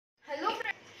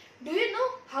you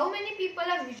know how many people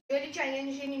are visually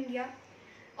challenged in India?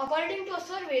 According to a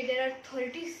survey, there are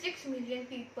 36 million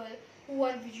people who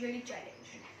are visually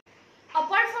challenged.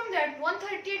 Apart from that,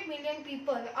 138 million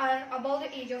people are above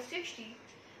the age of 60,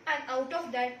 and out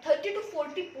of that, 30 to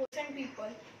 40% people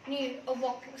need a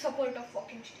support of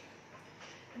walking stick.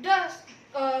 Thus,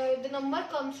 the number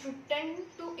comes to 10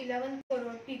 to 11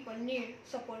 crore people need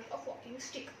support of walking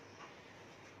stick.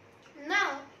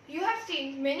 Now, you have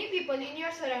seen many people in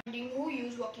your surrounding who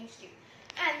use walking stick,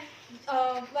 and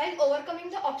while overcoming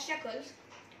the obstacles,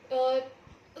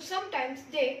 sometimes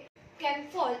they can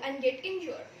fall and get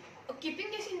injured.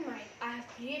 Keeping this in mind, I have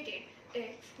created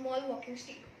a small walking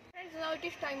stick. Friends, now it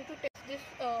is time to test this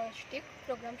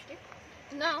program stick.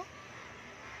 Now,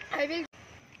 I will.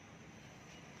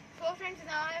 So friends,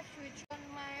 now I have switched on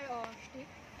my stick,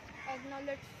 and now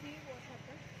let's see what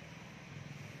happens.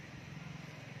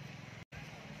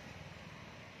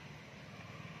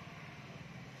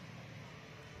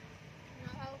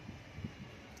 Now,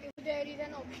 if there is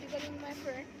an obstacle in my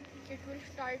front, it will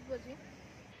start buzzing.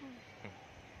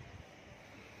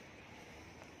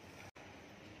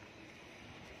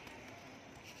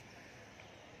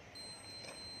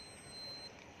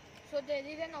 So there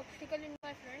is an obstacle in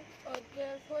my front,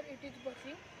 therefore it is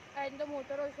buzzing, and the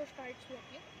motor also starts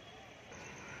working.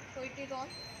 So it is on.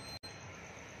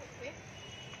 Okay.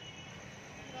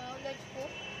 Now let's go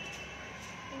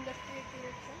in the straight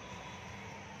direction.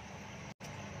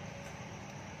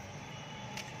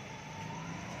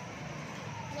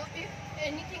 Now if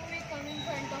anything will come in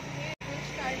front of me, it will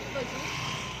start buzzing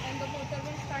and the motor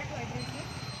will start vibrating.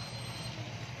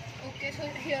 Okay, so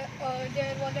here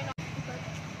there was an